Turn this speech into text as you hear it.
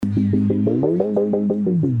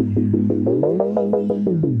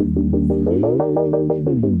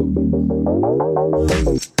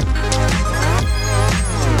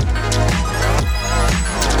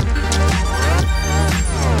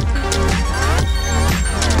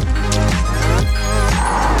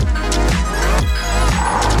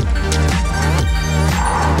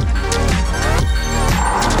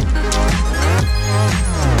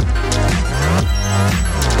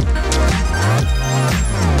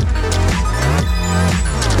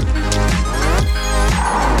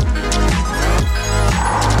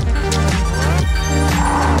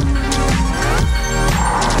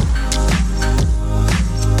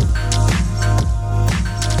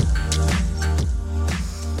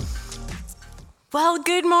Well,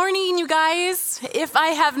 good morning, you guys. If I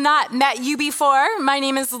have not met you before, my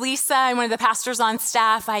name is Lisa. I'm one of the pastors on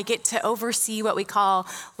staff. I get to oversee what we call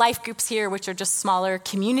life groups here, which are just smaller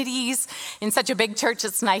communities. In such a big church,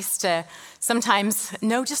 it's nice to sometimes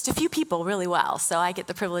know just a few people really well. So I get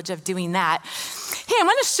the privilege of doing that. Hey, I'm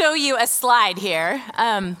going to show you a slide here.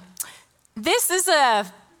 This is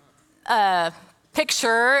a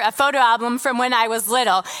picture, a photo album from when I was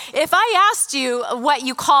little. If I asked you what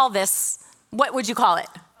you call this, what would you call it?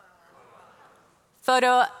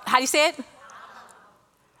 Photo, how do you say it?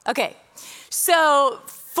 Okay, so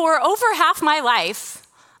for over half my life,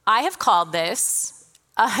 I have called this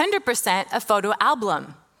 100% a photo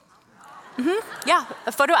album. Yeah,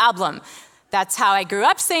 a photo album. That's how I grew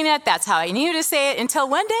up saying it. That's how I knew to say it until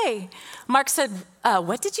one day, Mark said,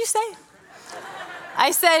 what did you say?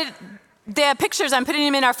 I said, the pictures, I'm putting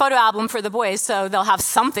them in our photo album for the boys so they'll have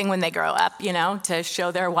something when they grow up, to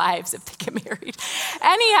show their wives if they get married.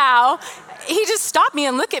 Anyhow, he just stopped me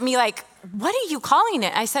and looked at me like, what are you calling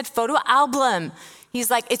it? I said, photo album.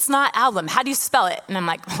 He's like, it's not album. How do you spell it? And I'm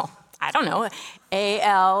like, well, I don't know,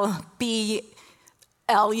 A-L-B-L-U-M.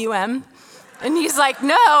 And he's like,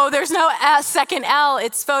 no, there's no second L.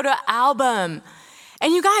 It's photo album.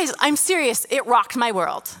 And you guys, I'm serious. It rocked my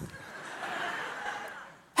world.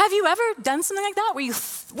 Have you ever done something like that where you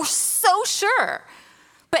were so sure?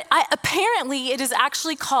 But apparently it is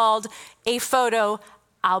actually called a photo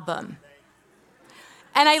album.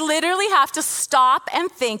 And I literally have to stop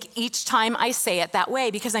and think each time I say it that way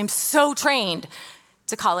because I'm so trained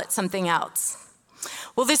to call it something else.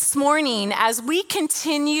 Well, this morning, as we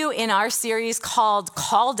continue in our series called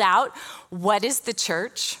Called Out, What is the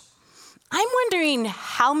Church? I'm wondering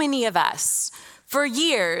how many of us, for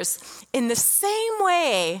years, in the same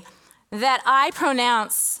way that I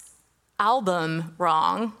pronounce album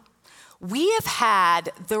wrong, we have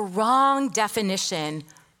had the wrong definition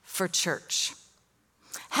for church.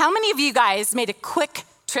 How many of you guys made a quick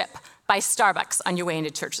trip by Starbucks on your way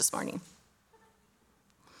into church this morning?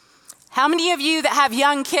 How many of you that have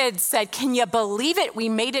young kids said, can you believe it? We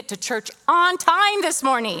made it to church on time this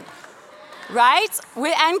morning, right?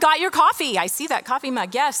 And got your coffee. I see that coffee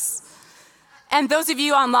mug, yes. And those of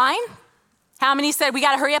you online, how many said, we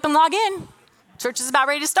got to hurry up and log in? Church is about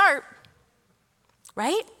ready to start,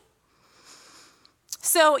 right?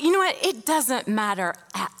 So, you know what? It doesn't matter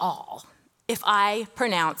at all if I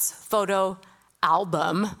pronounce photo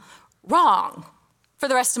album wrong for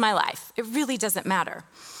the rest of my life. It really doesn't matter.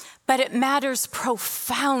 But it matters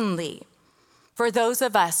profoundly for those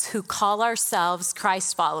of us who call ourselves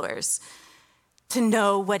Christ followers to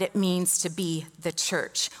know what it means to be the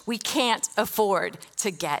church. We can't afford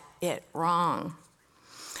to get it wrong.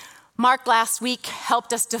 Mark last week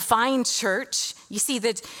helped us define church. You see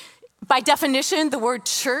that by definition, the word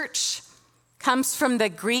church comes from the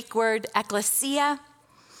Greek word ekklesia,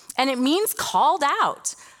 and it means called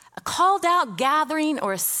out, a called out gathering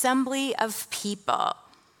or assembly of people.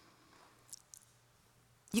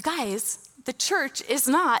 You guys, the church is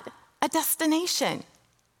not a destination.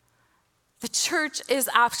 The church is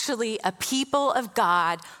actually a people of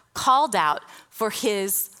God called out for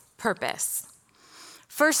his purpose.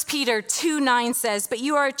 1 Peter 2:9 says, but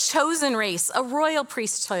you are a chosen race, a royal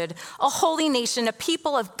priesthood, a holy nation, a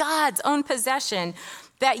people of God's own possession,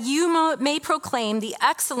 that you may proclaim the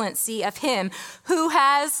excellency of him who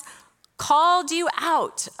has called you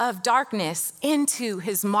out of darkness into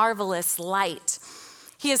his marvelous light.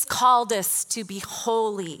 He has called us to be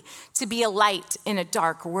holy, to be a light in a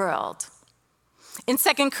dark world. In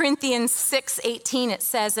 2 Corinthians 6:18, it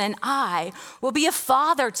says, and I will be a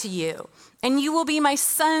father to you, and you will be my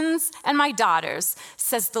sons and my daughters,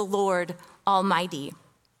 says the Lord Almighty.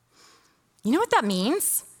 You know what that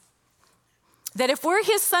means? That if we're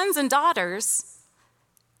his sons and daughters,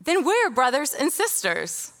 then we're brothers and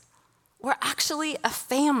sisters. We're actually a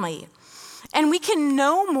family. And we can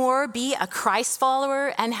no more be a Christ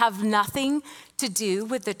follower and have nothing to do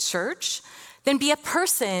with the church than be a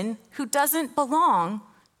person who doesn't belong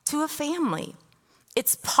to a family.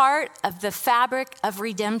 It's part of the fabric of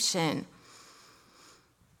redemption.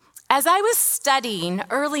 As I was studying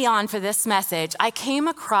early on for this message, I came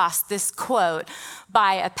across this quote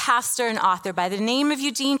by a pastor and author by the name of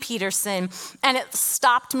Eugene Peterson, and it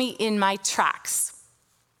stopped me in my tracks.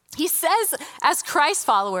 He says, as Christ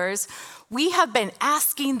followers, we have been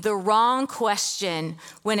asking the wrong question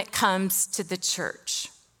when it comes to the church.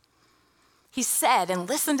 He said, and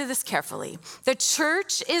listen to this carefully, the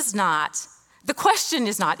question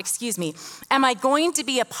is not, am I going to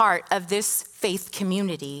be a part of this faith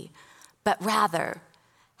community, but rather,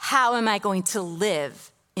 how am I going to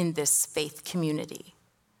live in this faith community?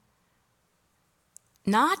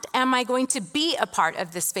 Not, am I going to be a part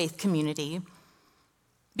of this faith community,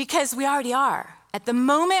 because we already are. At the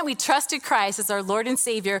moment we trusted Christ as our Lord and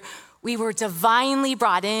Savior, we were divinely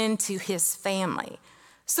brought into his family.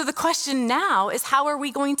 So the question now is, how are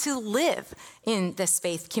we going to live in this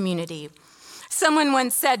faith community? Someone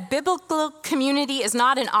once said, biblical community is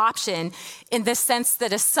not an option in the sense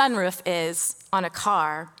that a sunroof is on a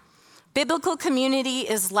car. Biblical community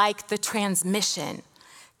is like the transmission.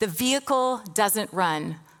 The vehicle doesn't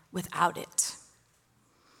run without it.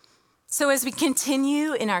 So as we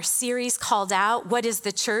continue in our series called out, What is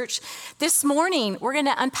the Church? This morning, we're going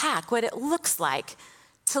to unpack what it looks like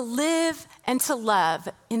to live and to love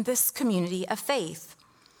in this community of faith.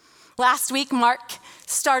 Last week, Mark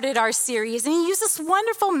started our series, and he used this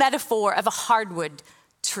wonderful metaphor of a hardwood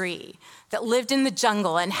tree that lived in the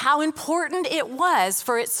jungle and how important it was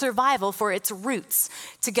for its survival, for its roots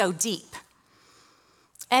to go deep.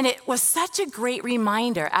 And it was such a great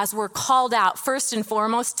reminder as we're called out, first and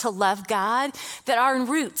foremost, to love God, that our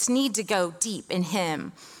roots need to go deep in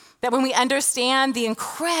him. That when we understand the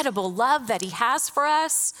incredible love that he has for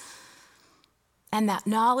us, and that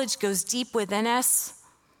knowledge goes deep within us,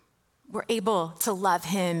 we're able to love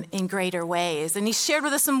him in greater ways. And he shared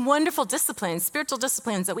with us some wonderful disciplines, spiritual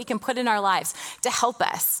disciplines that we can put in our lives to help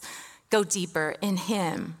us go deeper in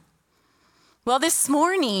him. Well, this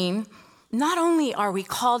morning, not only are we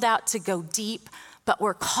called out to go deep, but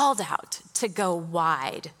we're called out to go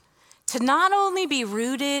wide. To not only be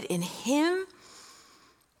rooted in him,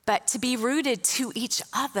 but to be rooted to each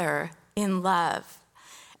other in love.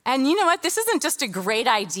 And you know what? This isn't just a great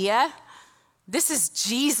idea. This is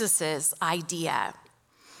Jesus's idea.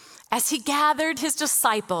 As he gathered his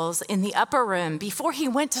disciples in the upper room before he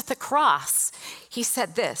went to the cross, he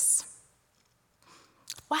said this.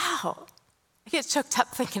 Wow, I get choked up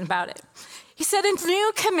thinking about it. He said, "A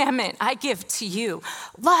new commandment I give to you,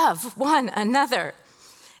 love one another.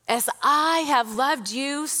 As I have loved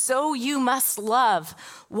you, so you must love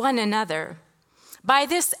one another. By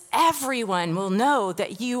this, everyone will know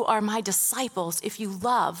that you are my disciples if you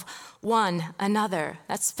love one another."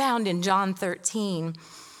 That's found in John 13.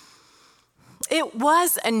 It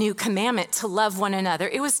was a new commandment to love one another.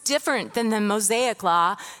 It was different than the Mosaic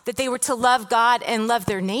law that they were to love God and love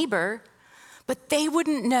their neighbor, but they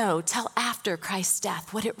wouldn't know till after Christ's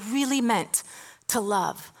death what it really meant to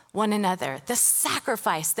love one another, the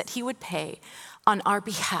sacrifice that he would pay on our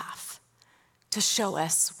behalf to show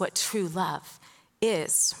us what true love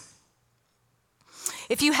is.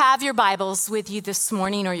 If you have your Bibles with you this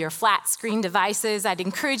morning or your flat screen devices, I'd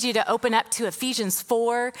encourage you to open up to Ephesians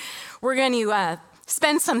 4. We're going to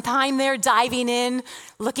spend some time there diving in,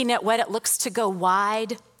 looking at what it looks to go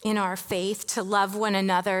wide in our faith, to love one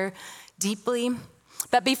another deeply.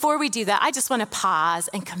 But before we do that, I just want to pause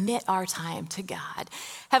and commit our time to God.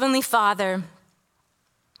 Heavenly Father,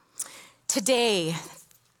 today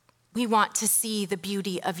we want to see the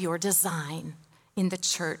beauty of your design in the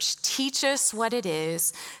church. Teach us what it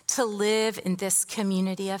is to live in this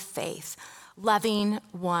community of faith, loving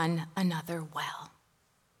one another well.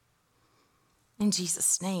 In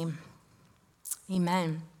Jesus' name,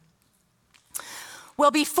 amen.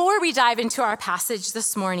 Well, before we dive into our passage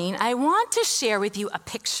this morning, I want to share with you a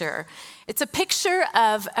picture. It's a picture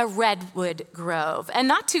of a redwood grove, and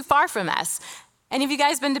not too far from us. Any of you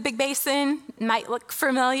guys been to Big Basin? Might look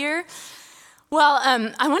familiar. Well,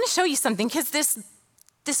 I want to show you something, because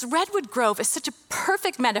this redwood grove is such a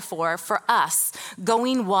perfect metaphor for us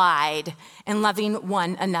going wide and loving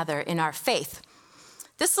one another in our faith.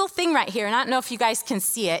 This little thing right here, and I don't know if you guys can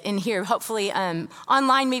see it in here. Hopefully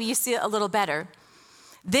online, maybe you see it a little better.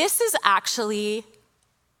 This is actually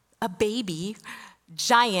a baby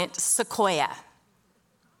giant sequoia,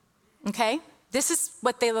 okay? This is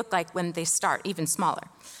what they look like when they start, even smaller.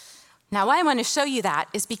 Now, why I want to show you that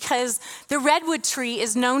is because the redwood tree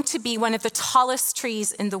is known to be one of the tallest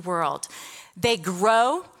trees in the world. They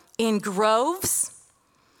grow in groves,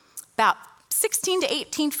 about 16 to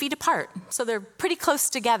 18 feet apart. So they're pretty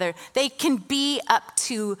close together. They can be up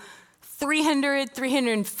to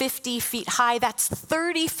 350 feet high. That's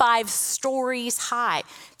 35 stories high.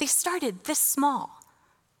 They started this small,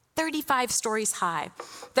 35 stories high.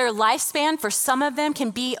 Their lifespan for some of them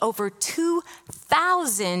can be over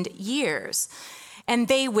 2,000 years. And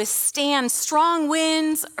they withstand strong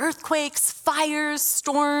winds, earthquakes, fires,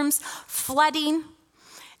 storms, flooding.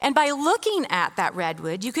 And by looking at that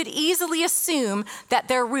redwood, you could easily assume that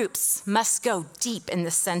their roots must go deep in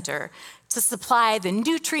the center to supply the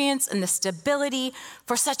nutrients and the stability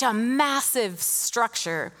for such a massive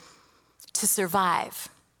structure to survive.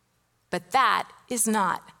 But that is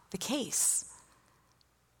not the case.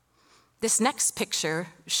 This next picture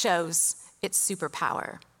shows its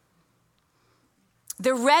superpower.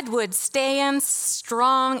 The redwood stands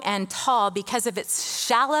strong and tall because of its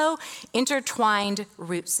shallow, intertwined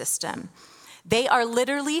root system. They are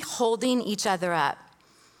literally holding each other up.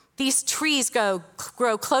 These trees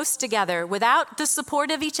grow close together. Without the support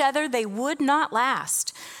of each other, they would not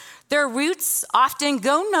last. Their roots often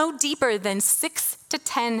go no deeper than 6 to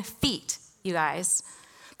 10 feet, you guys,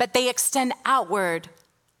 but they extend outward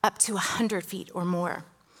up to 100 feet or more.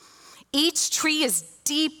 Each tree is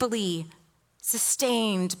deeply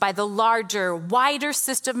sustained by the larger, wider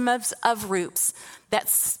system of roots that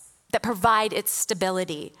provide its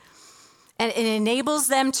stability. And it enables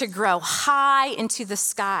them to grow high into the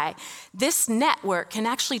sky. This network can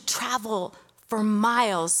actually travel for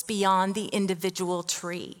miles beyond the individual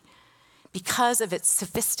tree because of its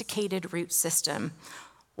sophisticated root system.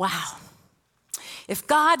 Wow. If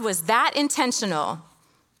God was that intentional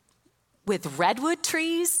with redwood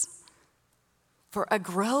trees, for a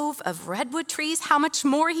grove of redwood trees, how much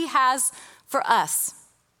more he has for us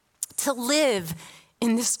to live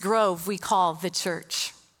in this grove we call the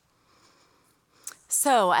church.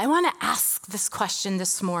 So I want to ask this question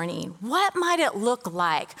this morning. What might it look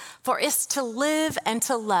like for us to live and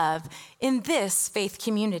to love in this faith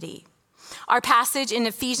community? Our passage in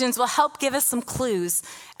Ephesians will help give us some clues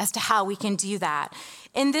as to how we can do that.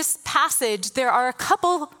 In this passage, there are a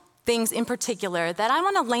couple things in particular that I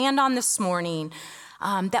want to land on this morning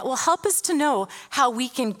that will help us to know how we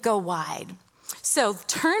can go wide. So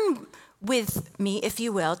turn with me, if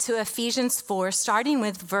you will, to Ephesians 4, starting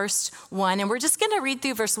with verse 1. And we're just going to read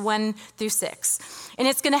through verse 1 through 6. And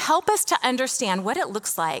it's going to help us to understand what it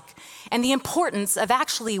looks like and the importance of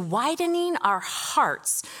actually widening our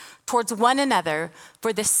hearts towards one another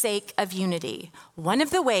for the sake of unity. One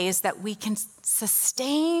of the ways that we can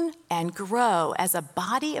sustain and grow as a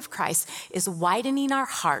body of Christ is widening our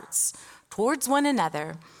hearts towards one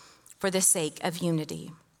another for the sake of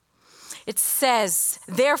unity. It says,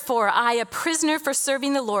 "Therefore, I, a prisoner for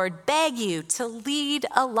serving the Lord, beg you to lead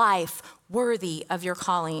a life worthy of your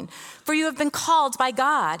calling. For you have been called by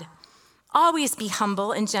God. Always be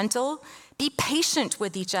humble and gentle. Be patient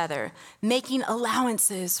with each other, making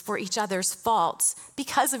allowances for each other's faults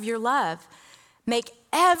because of your love. Make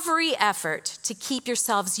every effort to keep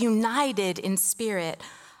yourselves united in spirit,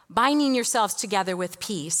 binding yourselves together with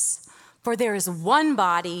peace. For there is one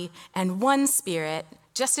body and one spirit,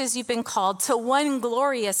 just as you've been called to one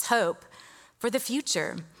glorious hope for the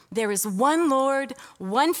future. There is one Lord,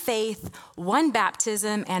 one faith, one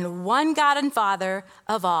baptism, and one God and Father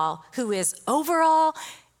of all, who is over all,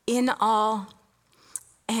 in all,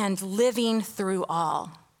 and living through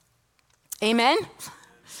all." Amen?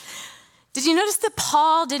 Did you notice that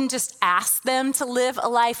Paul didn't just ask them to live a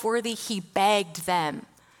life worthy? He begged them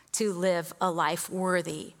to live a life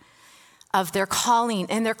worthy of their calling,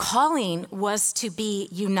 and their calling was to be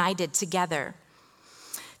united together.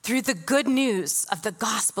 Through the good news of the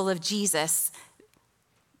gospel of Jesus,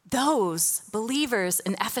 those believers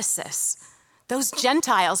in Ephesus, those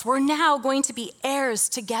Gentiles, were now going to be heirs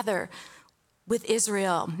together with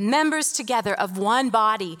Israel, members together of one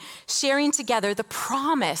body, sharing together the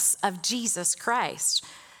promise of Jesus Christ.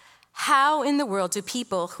 How in the world do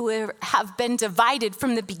people who have been divided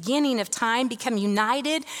from the beginning of time become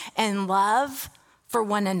united in love for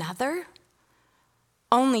one another?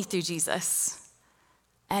 Only through Jesus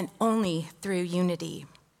and only through unity.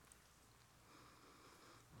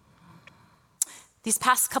 These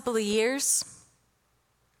past couple of years,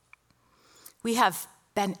 we have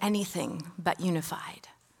been anything but unified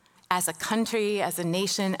as a country, as a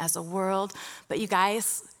nation, as a world, but you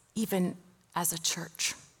guys, even as a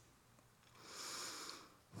church.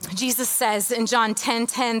 Jesus says in John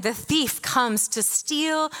 10:10, "The thief comes to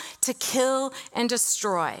steal, to kill, and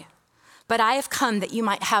destroy. But I have come that you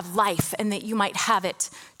might have life and that you might have it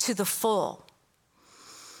to the full."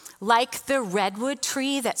 Like the redwood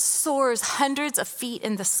tree that soars hundreds of feet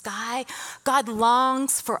in the sky, God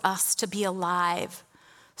longs for us to be alive,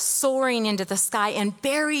 soaring into the sky and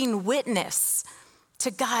bearing witness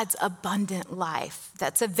to God's abundant life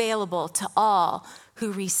that's available to all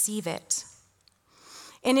who receive it.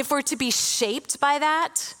 And if we're to be shaped by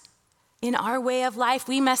that in our way of life,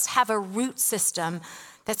 we must have a root system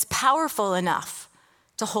that's powerful enough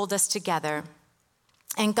to hold us together.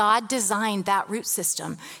 And God designed that root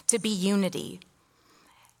system to be unity.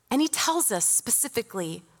 And he tells us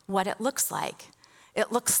specifically what it looks like.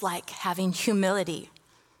 It looks like having humility,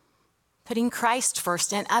 putting Christ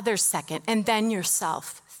first and others second, and then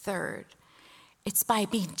yourself third. It's by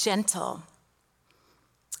being gentle.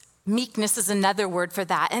 Meekness is another word for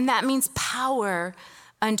that, and that means power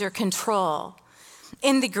under control.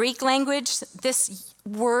 In the Greek language, this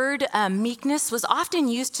word meekness was often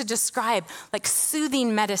used to describe like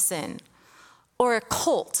soothing medicine, or a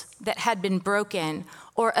colt that had been broken,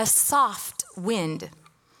 or a soft wind.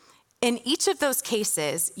 In each of those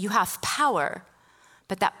cases, you have power,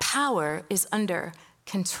 but that power is under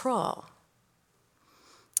control.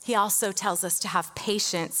 He also tells us to have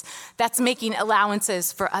patience. That's making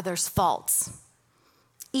allowances for others' faults,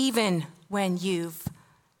 even when you've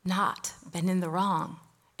not been in the wrong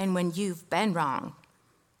and when you've been wrong.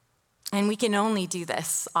 And we can only do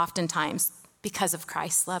this oftentimes because of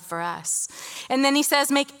Christ's love for us. And then he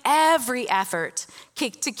says, make every effort to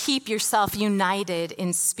keep yourself united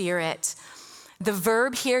in spirit. The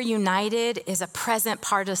verb here, united, is a present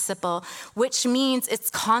participle, which means it's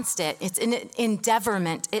constant. It's an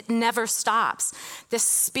endeavorment. It never stops. The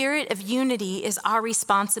spirit of unity is our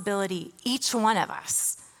responsibility, each one of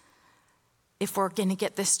us, if we're going to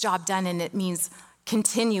get this job done, and it means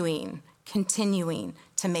continuing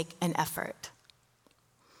to make an effort.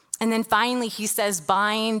 And then finally, he says,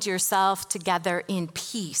 bind yourself together in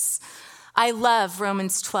peace. I love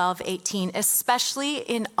Romans 12:18, especially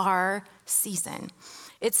in our season.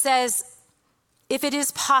 It says, if it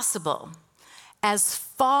is possible, as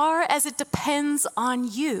far as it depends on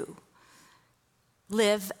you,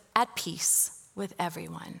 live at peace with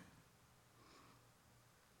everyone.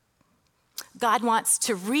 God wants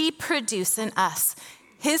to reproduce in us,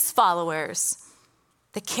 his followers,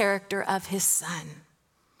 the character of his Son,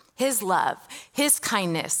 his love, his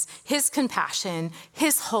kindness, his compassion,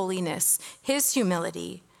 his holiness, his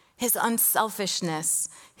humility, his unselfishness,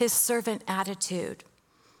 his servant attitude,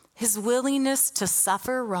 his willingness to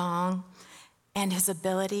suffer wrong, and his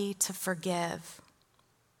ability to forgive.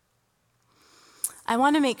 I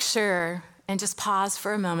want to make sure and just pause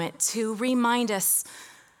for a moment to remind us,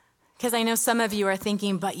 because I know some of you are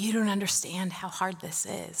thinking, but you don't understand how hard this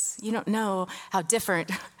is. You don't know how different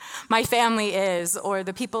my family is, or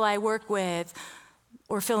the people I work with,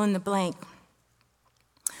 or fill in the blank.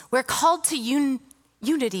 We're called to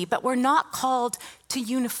unity, but we're not called to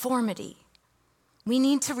uniformity. We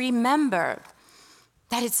need to remember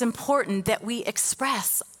that it's important that we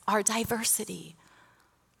express our diversity.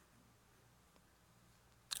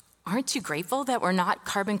 Aren't you grateful that we're not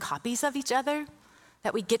carbon copies of each other?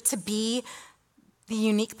 That we get to be the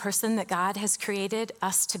unique person that God has created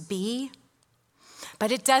us to be?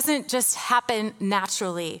 But it doesn't just happen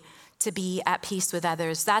naturally to be at peace with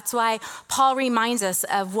others. That's why Paul reminds us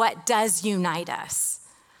of what does unite us.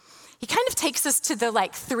 He kind of takes us to the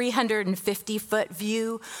 350-foot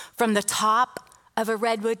view from the top of a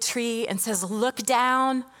redwood tree and says, look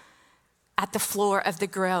down at the floor of the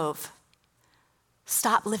grove.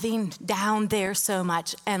 Stop living down there so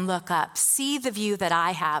much and look up. See the view that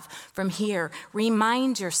I have from here.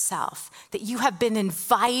 Remind yourself that you have been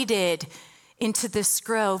invited into this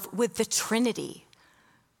grove with the Trinity,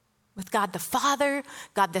 with God the Father,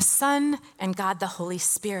 God the Son, and God the Holy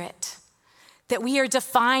Spirit. That we are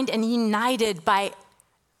defined and united by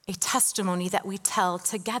a testimony that we tell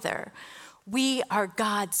together. We are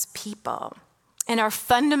God's people. And our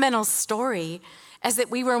fundamental story is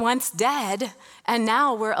that we were once dead and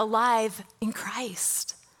now we're alive in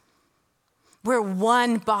Christ. We're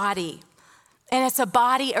one body. And it's a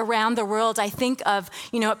body around the world. I think of,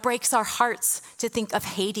 it breaks our hearts to think of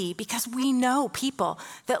Haiti because we know people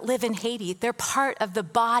that live in Haiti. They're part of the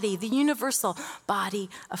body, the universal body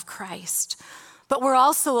of Christ. But we're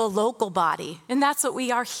also a local body, and that's what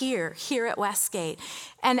we are here at Westgate.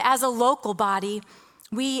 And as a local body,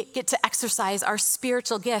 we get to exercise our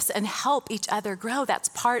spiritual gifts and help each other grow. That's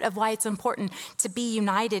part of why it's important to be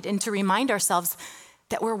united and to remind ourselves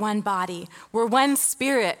that we're one body. We're one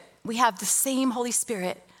spirit. We have the same Holy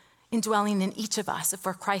Spirit indwelling in each of us if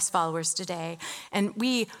we're Christ followers today. And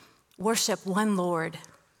we worship one Lord,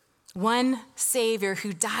 one Savior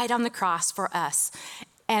who died on the cross for us.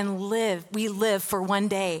 and we live for one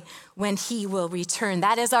day when he will return.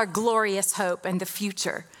 That is our glorious hope and the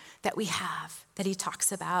future that we have, that he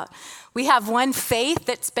talks about. We have one faith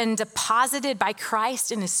that's been deposited by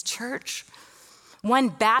Christ in his church. One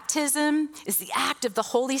baptism is the act of the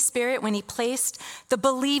Holy Spirit when he placed the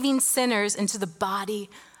believing sinners into the body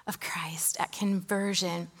of Christ at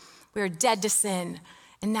conversion. We were dead to sin,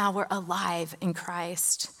 and now we're alive in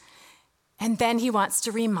Christ. And then he wants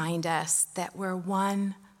to remind us that we're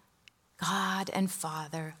one God and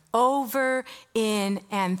Father over, in,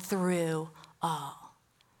 and through all.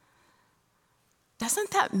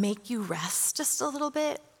 Doesn't that make you rest just a little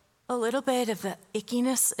bit? A little bit of the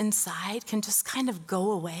ickiness inside can just kind of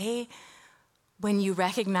go away when you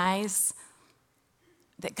recognize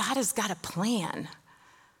that God has got a plan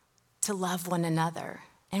to love one another.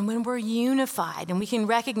 And when we're unified and we can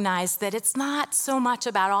recognize that it's not so much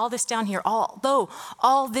about all this down here, although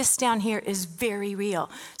all this down here is very real.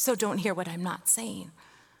 So don't hear what I'm not saying.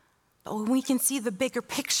 But when we can see the bigger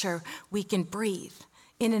picture, we can breathe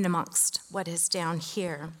in and amongst what is down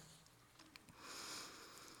here.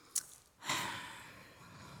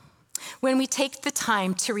 When we take the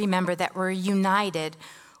time to remember that we're united,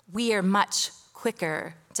 we are much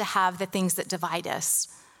quicker to have the things that divide us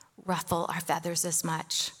ruffle our feathers as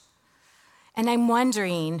much. And I'm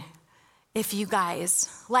wondering if you guys,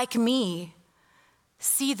 like me,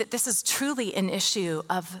 see that this is truly an issue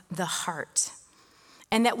of the heart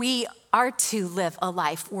and that we are to live a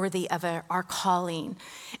life worthy of our calling.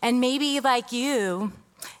 And maybe like you,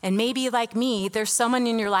 and maybe like me, there's someone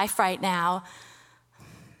in your life right now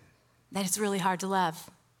that it's really hard to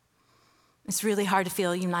love. It's really hard to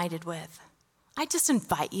feel united with. I just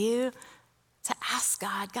invite you to ask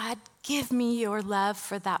God, God, give me your love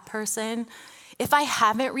for that person. If I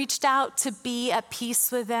haven't reached out to be at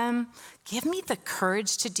peace with them, give me the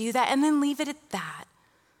courage to do that and then leave it at that.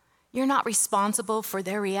 You're not responsible for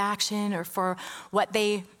their reaction or for what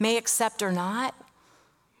they may accept or not.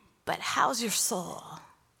 But how's your soul?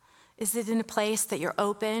 Is it in a place that you're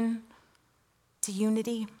open to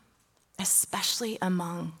unity, especially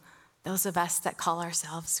among those of us that call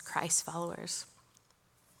ourselves Christ followers?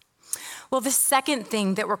 Well, the second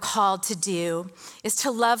thing that we're called to do is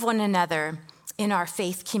to love one another in our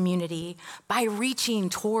faith community by reaching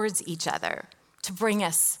towards each other to bring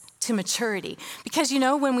us to maturity. Because,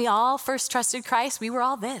 when we all first trusted Christ, we were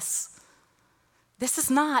all this. This is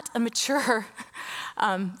not a mature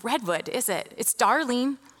redwood, is it? It's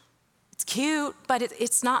darling, it's cute, but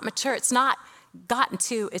it's not mature. It's not gotten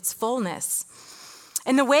to its fullness.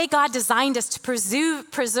 And the way God designed us to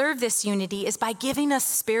preserve this unity is by giving us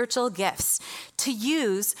spiritual gifts to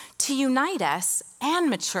use to unite us and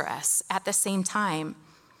mature us at the same time.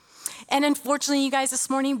 And unfortunately, you guys, this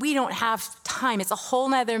morning, we don't have time. It's a whole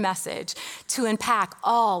nother message to unpack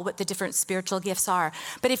all what the different spiritual gifts are.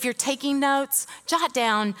 But if you're taking notes, jot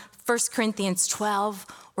down 1 Corinthians 12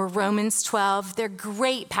 or Romans 12. They're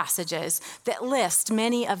great passages that list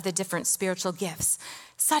many of the different spiritual gifts,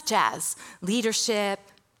 such as leadership,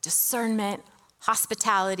 discernment,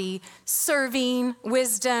 hospitality, serving,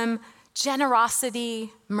 wisdom,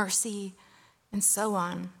 generosity, mercy, and so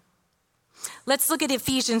on. Let's look at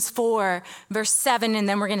Ephesians 4, verse 7, and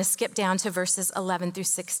then we're going to skip down to verses 11 through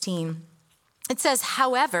 16. It says,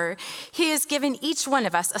 however, he has given each one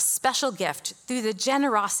of us a special gift through the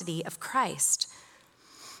generosity of Christ.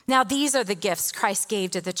 Now, these are the gifts Christ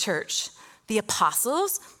gave to the church: the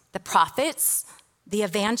apostles, the prophets, the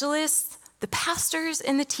evangelists, the pastors,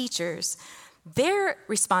 and the teachers. Their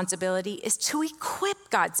responsibility is to equip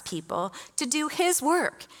God's people to do his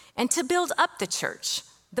work and to build up the church,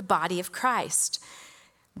 the body of Christ.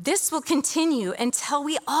 This will continue until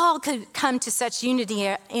we all could come to such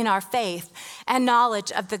unity in our faith and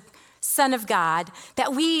knowledge of the Son of God,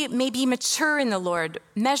 that we may be mature in the Lord,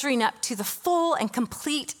 measuring up to the full and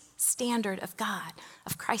complete standard of God,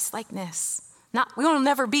 of Christ-likeness. We will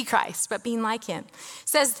never be Christ, but being like him. It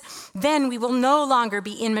says, then we will no longer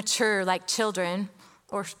be immature like children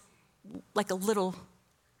or like a little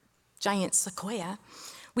giant sequoia.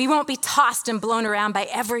 We won't be tossed and blown around by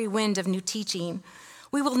every wind of new teaching.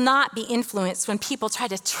 We will not be influenced when people try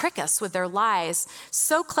to trick us with their lies,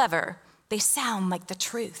 so clever they sound like the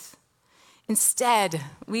truth. Instead,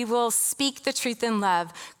 we will speak the truth in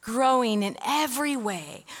love, growing in every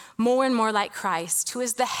way more and more like Christ, who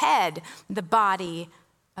is the head, the body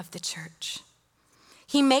of the church.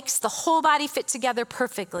 He makes the whole body fit together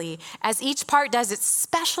perfectly. As each part does its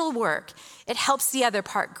special work, it helps the other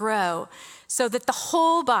part grow so that the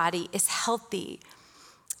whole body is healthy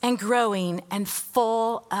and growing and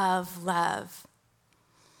full of love.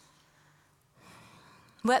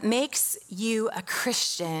 What makes you a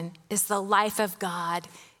Christian is the life of God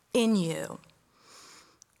in you.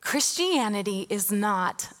 Christianity is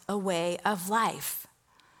not a way of life.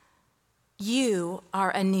 You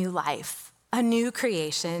are a new life, a new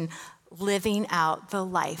creation, living out the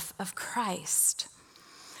life of Christ.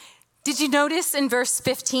 Did you notice in verse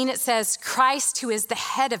 15 it says, Christ, who is the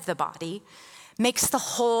head of the body, makes the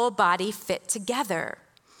whole body fit together.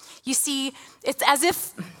 You see, it's as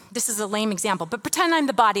if, this is a lame example, but pretend I'm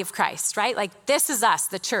the body of Christ, right? Like this is us,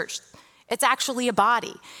 the church. It's actually a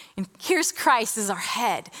body. And here's Christ as our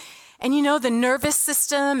head. And you know, the nervous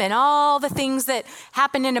system and all the things that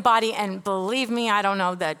happen in a body, and believe me, I don't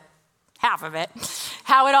know the half of it,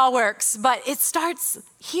 how it all works, but it starts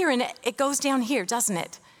here and it goes down here, doesn't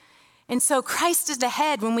it? And so Christ is the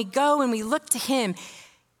head. When we go and we look to him,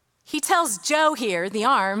 he tells Joe here, the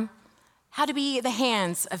arm, how to be the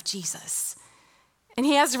hands of Jesus. And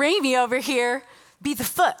he has Rami over here be the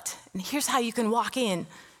foot. And here's how you can walk in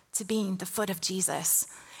to being the foot of Jesus.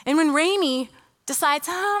 And when Rami decides,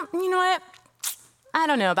 you know what, I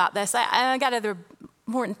don't know about this. I got other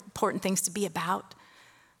more important things to be about.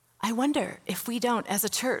 I wonder if we don't, as a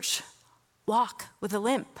church, walk with a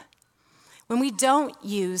limp. When we don't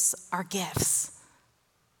use our gifts,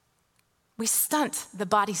 we stunt the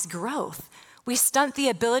body's growth. We stunt the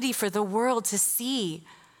ability for the world to see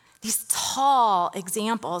these tall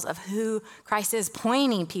examples of who Christ is,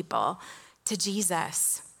 pointing people to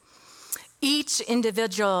Jesus. Each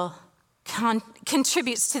individual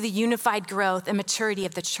contributes to the unified growth and maturity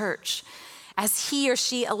of the church as he or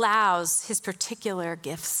she allows his particular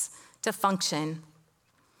gifts to function.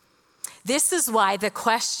 This is why the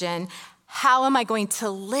question, how am I going to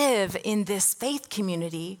live in this faith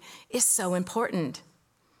community, is so important.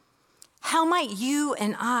 How might you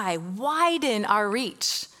and I widen our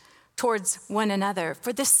reach towards one another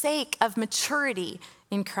for the sake of maturity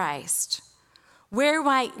in Christ? Where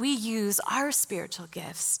might we use our spiritual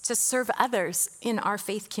gifts to serve others in our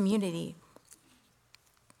faith community?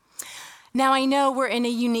 Now, I know we're in a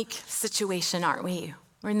unique situation, aren't we?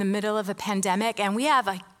 We're in the middle of a pandemic, and we have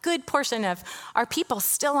a good portion of our people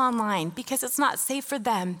still online because it's not safe for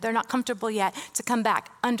them. They're not comfortable yet to come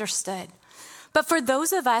back. Understood. But for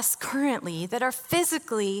those of us currently that are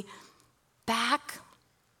physically back,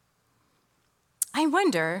 I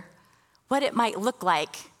wonder what it might look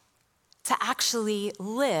like to actually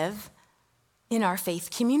live in our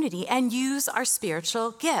faith community and use our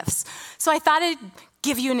spiritual gifts. So I thought I'd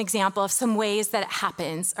give you an example of some ways that it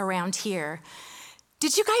happens around here.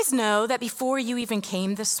 Did you guys know that before you even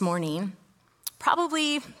came this morning,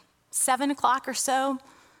 probably 7 o'clock or so,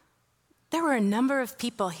 there were a number of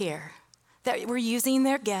people here that were using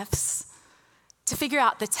their gifts to figure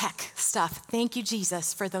out the tech stuff. Thank you,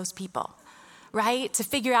 Jesus, for those people, right? To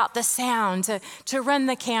figure out the sound, to run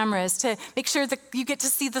the cameras, to make sure that you get to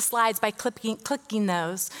see the slides by clicking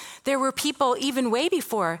those. There were people even way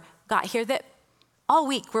before got here that all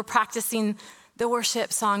week were practicing the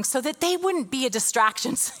worship songs so that they wouldn't be a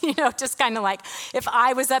distraction. Just kind of like if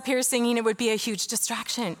I was up here singing, it would be a huge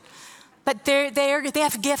distraction. But they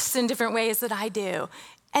have gifts in different ways that I do.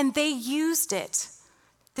 And they used it.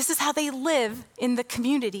 This is how they live in the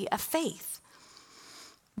community of faith.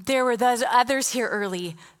 There were those others here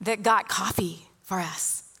early that got coffee for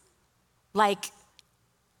us.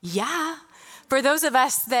 For those of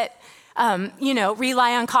us that,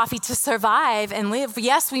 rely on coffee to survive and live,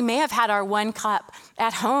 yes, we may have had our one cup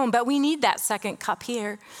at home, but we need that second cup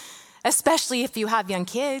here, especially if you have young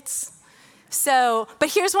kids. But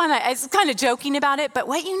here's one, I was kind of joking about it, but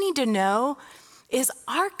what you need to know is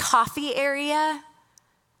our coffee area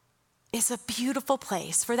is a beautiful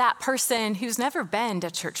place for that person who's never been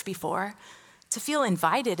to church before to feel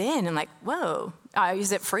invited in and like, whoa,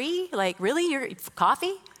 is it free? Like, really, your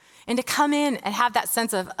coffee? And to come in and have that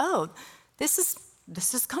sense of, oh, this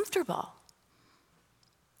is comfortable.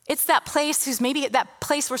 It's that place who's maybe at that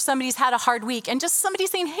place where somebody's had a hard week and just somebody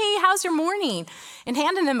saying, hey, how's your morning? And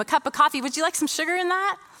handing them a cup of coffee. Would you like some sugar in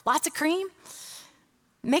that? Lots of cream?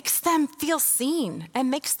 Makes them feel seen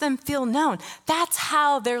and makes them feel known. That's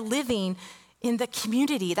how they're living in the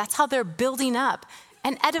community. That's how they're building up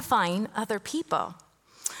and edifying other people.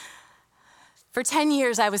 For 10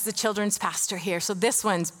 years, I was the children's pastor here, so this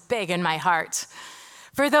one's big in my heart.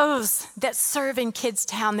 For those that serve in Kids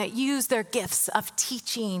Town, that use their gifts of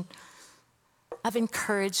teaching, of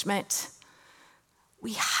encouragement,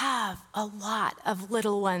 we have a lot of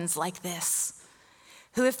little ones like this,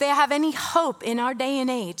 who, if they have any hope in our day and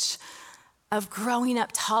age of growing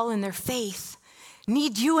up tall in their faith,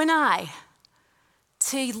 need you and I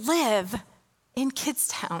to live in Kids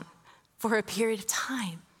Town for a period of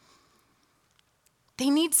time. They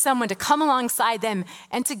need someone to come alongside them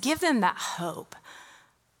and to give them that hope,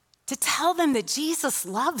 to tell them that Jesus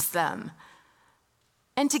loves them,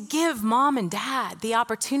 and to give mom and dad the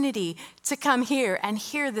opportunity to come here and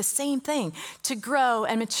hear the same thing, to grow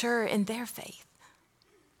and mature in their faith.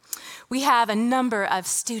 We have a number of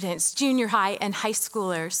students, junior high and high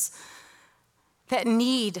schoolers, that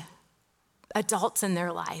need adults in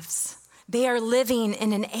their lives. They are living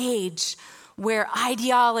in an age where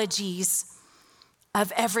ideologies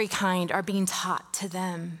of every kind are being taught to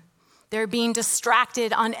them. They're being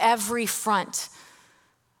distracted on every front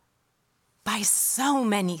by so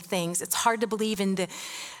many things. It's hard to believe in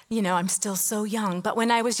I'm still so young, but when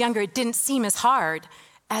I was younger, it didn't seem as hard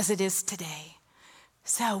as it is today.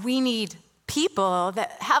 So we need people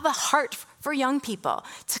that have a heart for young people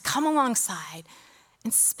to come alongside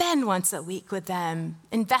and spend once a week with them,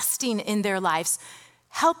 investing in their lives,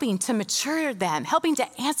 helping to mature them, helping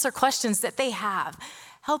to answer questions that they have,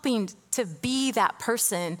 helping to be that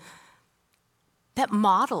person that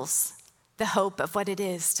models the hope of what it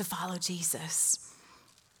is to follow Jesus.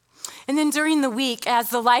 And then during the week, as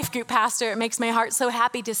the life group pastor, it makes my heart so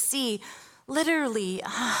happy to see literally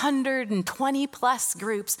 120 plus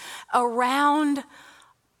groups around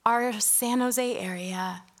our San Jose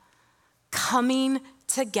area coming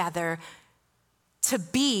together to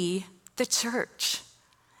be the church.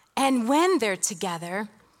 And when they're together,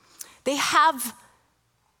 they have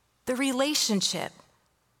the relationship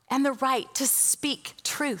and the right to speak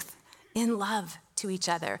truth in love to each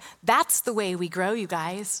other. That's the way we grow, you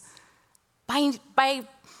guys. By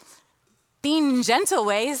being in gentle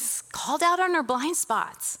ways, called out on our blind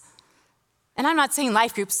spots. And I'm not saying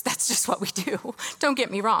life groups, that's just what we do. Don't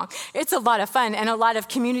get me wrong. It's a lot of fun and a lot of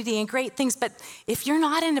community and great things. But if you're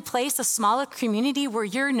not in a smaller community where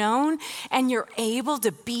you're known and you're able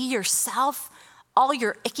to be yourself, all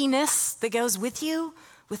your ickiness that goes with you,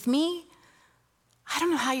 with me, I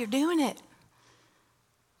don't know how you're doing it.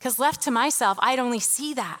 Because left to myself, I'd only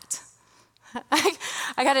see that. I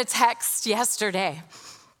got a text yesterday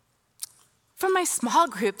from my small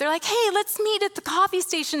group. They're like, hey, let's meet at the coffee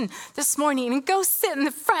station this morning and go sit in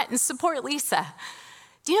the front and support Lisa.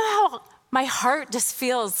 Do you know how my heart just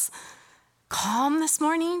feels calm this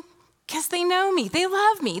morning? Because they know me. They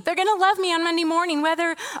love me. They're going to love me on Monday morning,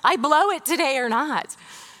 whether I blow it today or not.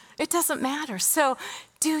 It doesn't matter. So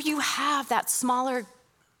do you have that smaller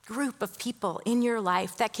group of people in your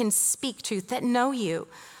life that can speak truth, that know you?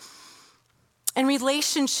 And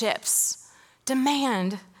relationships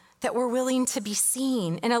demand that we're willing to be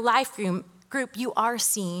seen. In a life group, you are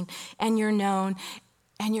seen and you're known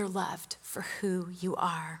and you're loved for who you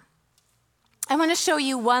are. I want to show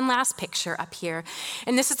you one last picture up here.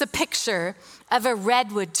 And this is a picture of a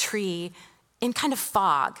redwood tree in kind of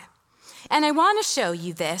fog. And I want to show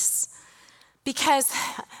you this because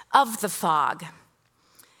of the fog.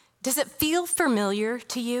 Does it feel familiar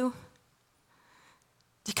to you?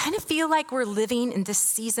 Do you kind of feel like we're living in this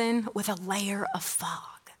season with a layer of fog?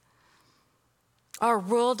 Our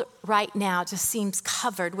world right now just seems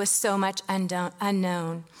covered with so much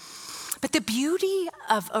unknown. But the beauty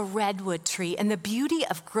of a redwood tree and the beauty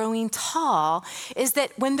of growing tall is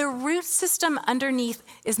that when the root system underneath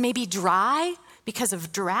is maybe dry because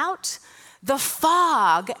of drought, the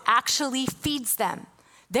fog actually feeds them.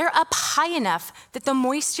 They're up high enough that the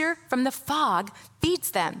moisture from the fog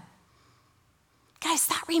feeds them. Guys,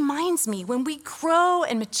 that reminds me, when we grow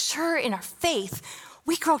and mature in our faith,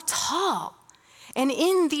 we grow tall. And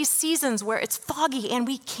in these seasons where it's foggy and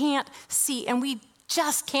we can't see and we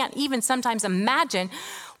just can't even sometimes imagine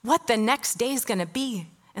what the next day is going to be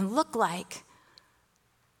and look like,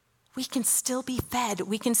 we can still be fed.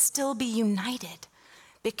 We can still be united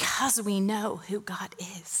because we know who God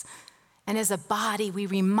is. And as a body, we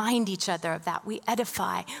remind each other of that. We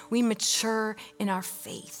edify. We mature in our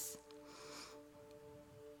faith.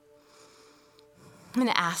 I'm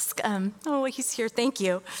going to ask, he's here, thank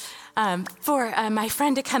you, for my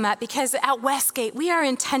friend to come up, because at Westgate, we are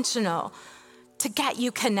intentional to get you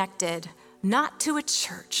connected, not to a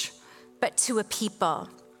church, but to a people.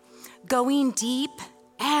 Going deep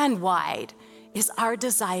and wide is our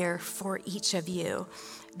desire for each of you.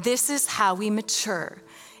 This is how we mature,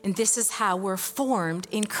 and this is how we're formed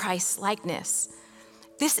in Christ's likeness.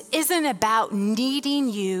 This isn't about needing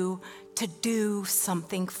you to do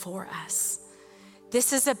something for us.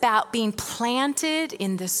 This is about being planted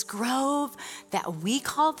in this grove that we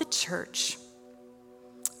call the church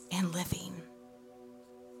and living.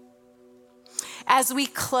 As we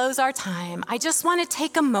close our time, I just want to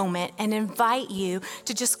take a moment and invite you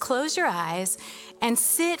to just close your eyes and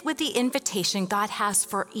sit with the invitation God has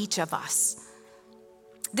for each of us.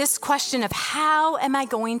 This question of how am I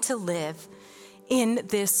going to live in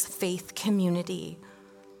this faith community?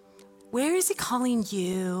 Where is he calling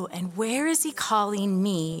you and where is he calling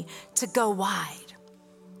me to go wide?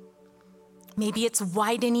 Maybe it's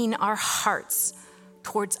widening our hearts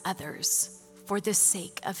towards others for the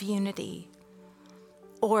sake of unity.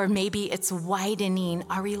 Or maybe it's widening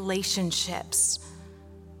our relationships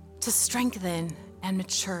to strengthen and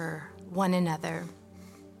mature one another.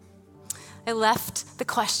 I left the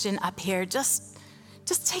question up here. Just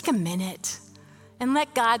take a minute and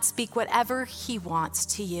let God speak whatever he wants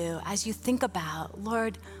to you as you think about,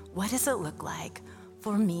 Lord, what does it look like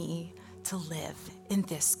for me to live in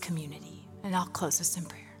this community? And I'll close this in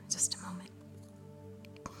prayer in just a moment.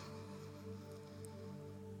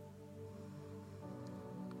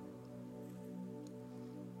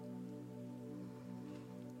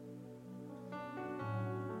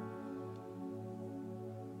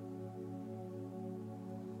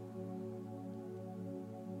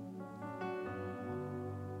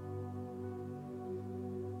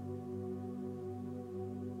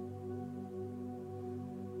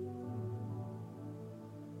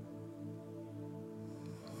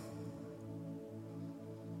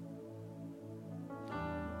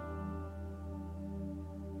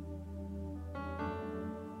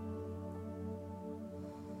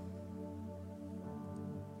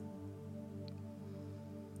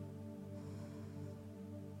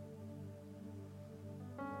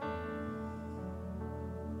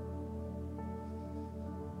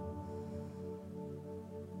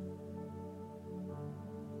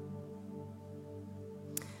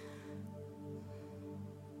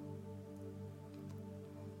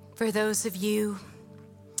 For those of you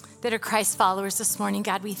that are Christ followers this morning,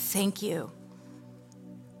 God, we thank you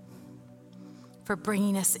for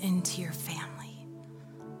bringing us into your family,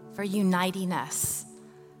 for uniting us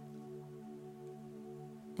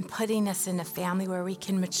and putting us in a family where we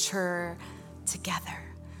can mature together.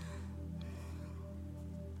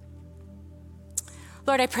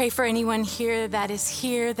 Lord, I pray for anyone here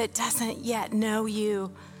that doesn't yet know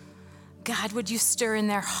you. God, would you stir in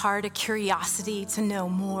their heart a curiosity to know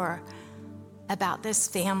more about this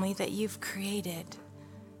family that you've created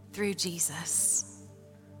through Jesus?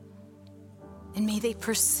 And may they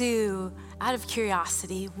pursue, out of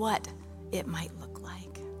curiosity, what it might look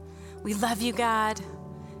like. We love you, God.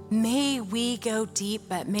 May we go deep,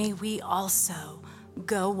 but may we also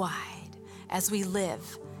go wide as we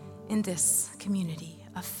live in this community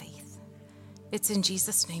of faith. It's in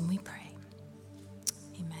Jesus' name we pray.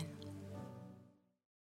 Amen.